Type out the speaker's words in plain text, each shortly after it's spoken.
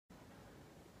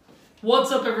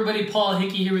What's up, everybody? Paul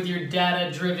Hickey here with your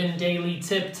data-driven daily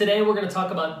tip. Today we're going to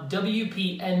talk about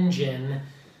WPEngine,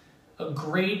 a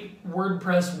great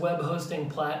WordPress web hosting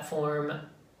platform,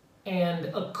 and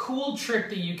a cool trick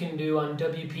that you can do on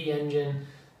WPEngine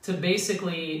to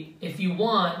basically, if you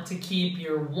want to keep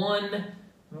your one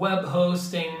web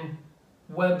hosting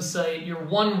website, your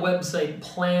one website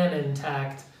plan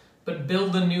intact, but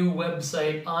build a new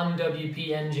website on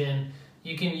WPEngine,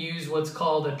 you can use what's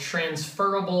called a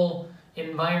transferable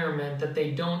environment that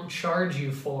they don't charge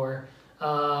you for.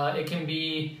 It can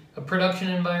be a production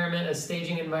environment, a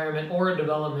staging environment, or a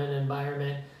development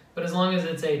environment. But as long as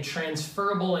it's a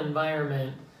transferable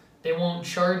environment, they won't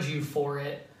charge you for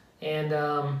it. And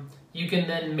you can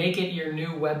then make it your new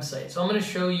website. So I'm going to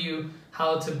show you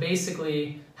how to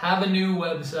basically have a new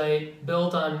website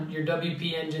built on your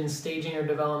WPEngine staging or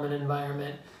development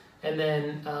environment, and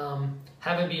then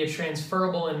have it be a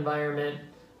transferable environment,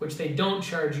 which they don't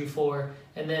charge you for,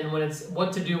 and then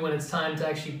what to do when it's time to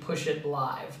actually push it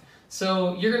live.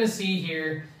 So you're going to see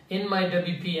here in my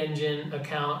WPEngine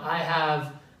account, I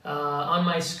have on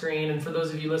my screen, and for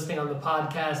those of you listening on the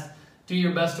podcast, do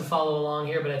your best to follow along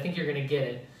here, but I think you're going to get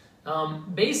it.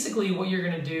 Basically, what you're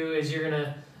going to do is you're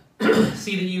going to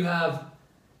see that you have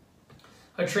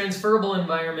a transferable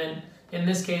environment, in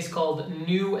this case called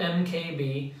New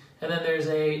MKB, and then there's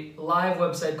a live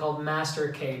website called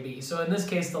Master KB. So in this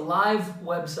case, the live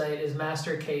website is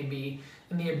Master KB,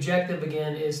 and the objective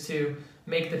again is to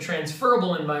make the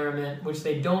transferable environment, which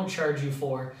they don't charge you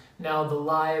for, now the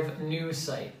live new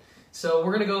site. So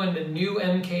we're going to go into New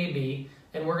MKB,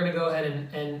 and we're going to go ahead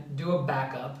and do a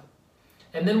backup.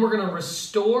 And then we're going to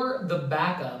restore the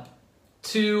backup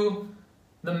to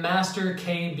the Master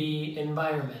KB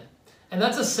environment. And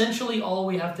that's essentially all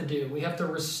we have to do. We have to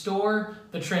restore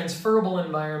the transferable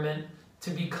environment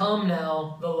to become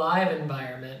now the live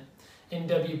environment in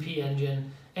WPEngine.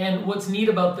 And what's neat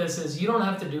about this is you don't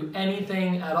have to do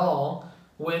anything at all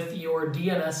with your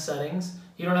DNS settings.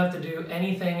 You don't have to do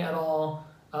anything at all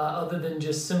other than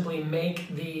just simply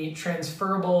make the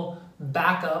transferable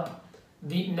backup,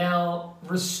 now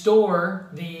restore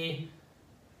the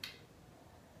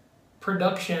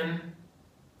production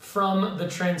from the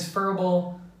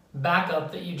transferable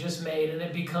backup that you just made, and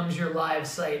it becomes your live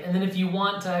site. And then if you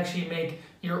want to actually make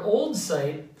your old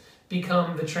site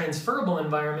become the transferable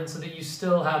environment so that you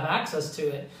still have access to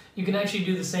it, you can actually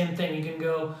do the same thing. You can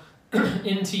go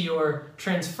into your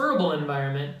transferable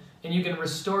environment and you can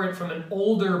restore it from an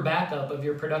older backup of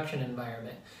your production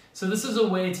environment. So this is a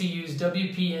way to use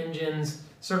WPEngine's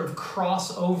sort of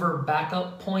crossover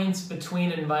backup points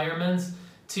between environments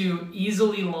to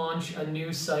easily launch a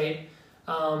new site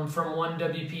from one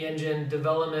WPEngine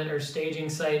development or staging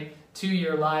site to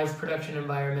your live production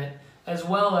environment, as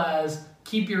well as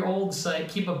keep your old site,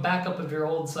 keep a backup of your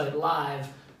old site live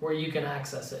where you can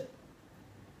access it.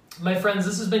 My friends,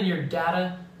 this has been your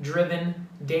data-driven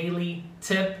daily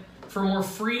tip. For more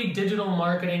free digital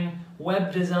marketing,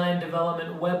 web design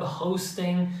development, web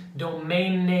hosting,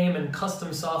 domain name, and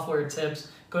custom software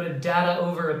tips, go to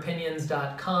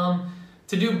dataoveropinions.com.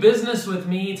 To do business with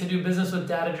me, to do business with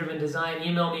Data-Driven Design,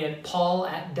 email me at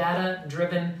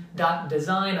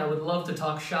paul@datadriven.design. I would love to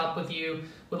talk shop with you,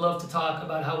 would love to talk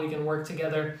about how we can work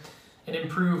together and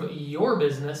improve your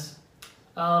business.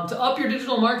 To up your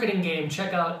digital marketing game,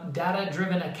 check out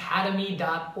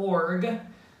datadrivenacademy.org.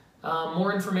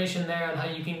 More information there on how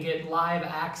you can get live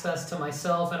access to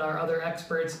myself and our other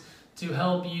experts to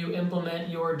help you implement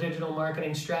your digital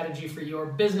marketing strategy for your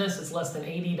business. It's less than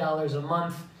 $80 a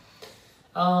month.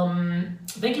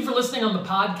 Thank you for listening on the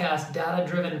podcast.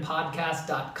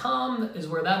 datadrivenpodcast.com is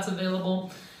where that's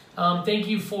available. Thank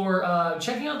you for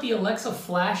checking out the Alexa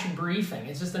Flash Briefing.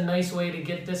 It's just a nice way to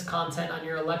get this content on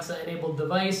your Alexa-enabled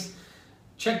device.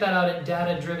 Check that out at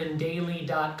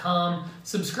datadrivendaily.com.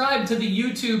 Subscribe to the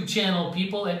YouTube channel,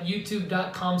 people, at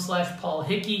youtube.com/Paul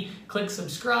Hickey. Click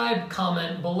subscribe,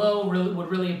 comment below.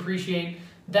 Would really appreciate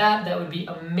that. That would be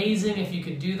amazing if you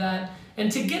could do that. And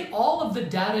to get all of the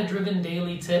data-driven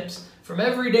daily tips from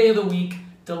every day of the week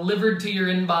delivered to your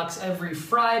inbox every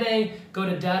Friday, go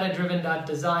to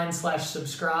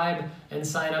datadriven.design/subscribe and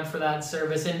sign up for that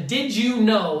service. And did you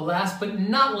know, last but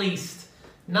not least,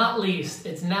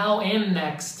 it's now and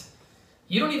next,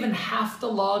 you don't even have to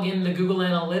log into Google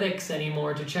Analytics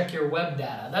anymore to check your web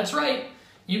data. That's right,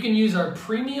 you can use our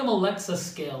premium Alexa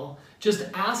skill. Just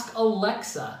ask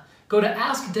Alexa. Go to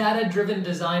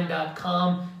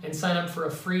askdatadrivendesign.com and sign up for a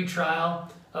free trial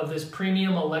of this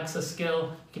premium Alexa skill.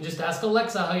 You can just ask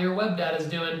Alexa how your web data is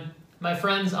doing. My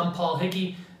friends, I'm Paul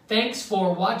Hickey. Thanks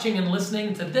for watching and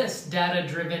listening to this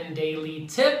data-driven daily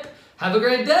tip. Have a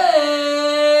great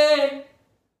day!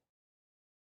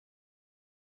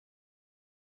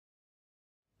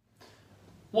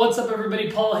 What's up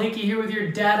everybody, Paul Hickey here with your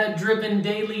data-driven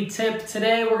daily tip.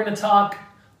 Today we're going to talk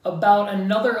about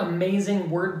another amazing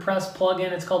WordPress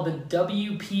plugin. It's called the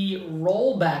WP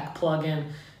Rollback plugin.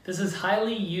 This is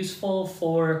highly useful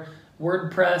for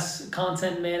WordPress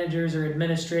content managers or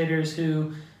administrators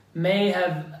who may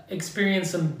have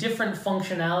experienced some different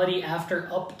functionality after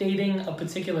updating a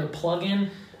particular plugin.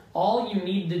 All you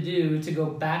need to do to go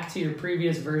back to your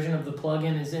previous version of the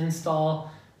plugin is install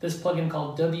this plugin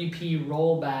called WP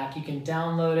Rollback. You can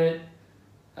download it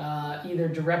either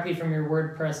directly from your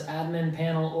WordPress admin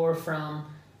panel or from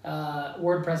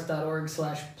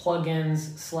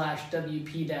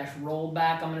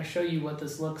wordpress.org/plugins/WP-rollback. I'm going to show you what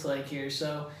this looks like here.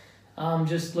 So I'm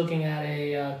just looking at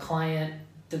a client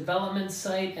development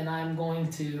site, and I'm going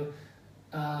to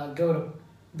go to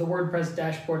the WordPress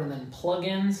dashboard and then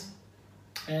plugins.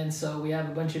 And so we have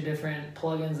a bunch of different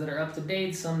plugins that are up to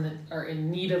date, some that are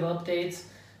in need of updates.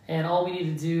 And all we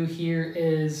need to do here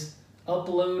is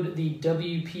upload the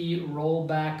WP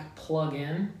Rollback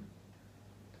plugin.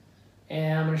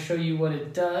 And I'm going to show you what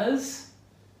it does.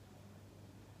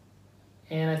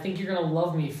 And I think you're going to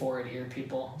love me for it here,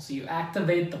 people. So you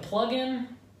activate the plugin.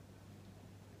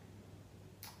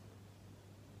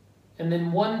 And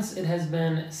then once it has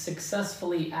been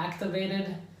successfully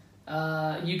activated,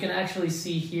 you can actually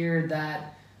see here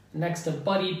that next to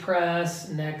BuddyPress,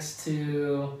 next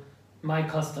to My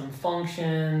Custom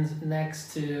Functions,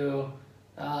 next to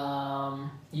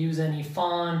Use Any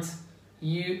Font,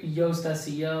 Yoast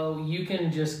SEO, you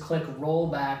can just click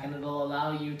Rollback and it'll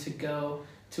allow you to go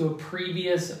to a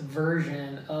previous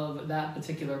version of that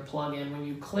particular plugin. When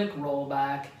you click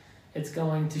Rollback, it's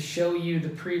going to show you the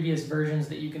previous versions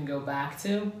that you can go back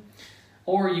to.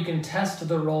 Or you can test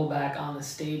the rollback on the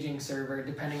staging server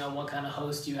depending on what kind of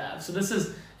host you have. So this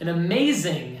is an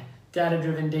amazing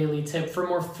data-driven daily tip. For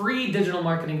more free digital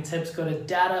marketing tips, go to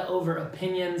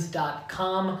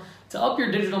dataoveropinions.com. To up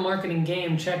your digital marketing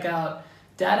game, check out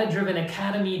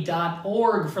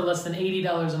datadrivenacademy.org. For less than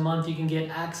 $80 a month, you can get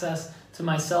access to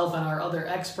myself and our other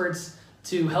experts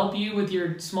to help you with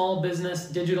your small business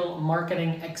digital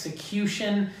marketing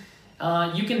execution.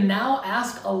 You can now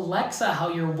ask Alexa how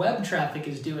your web traffic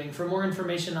is doing. For more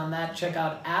information on that, check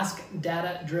out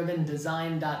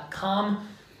askdatadrivendesign.com.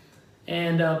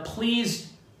 And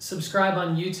please subscribe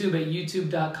on YouTube at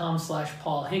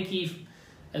youtube.com/paulhickey,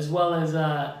 as well as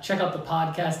check out the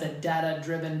podcast at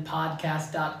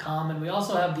datadrivenpodcast.com. And we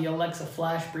also have the Alexa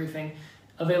Flash Briefing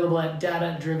available at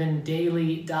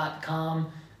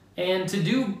datadrivendaily.com. And to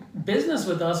do business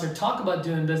with us or talk about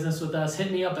doing business with us,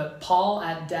 hit me up at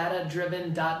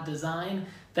paul@datadriven.design.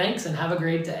 Thanks and have a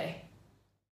great day.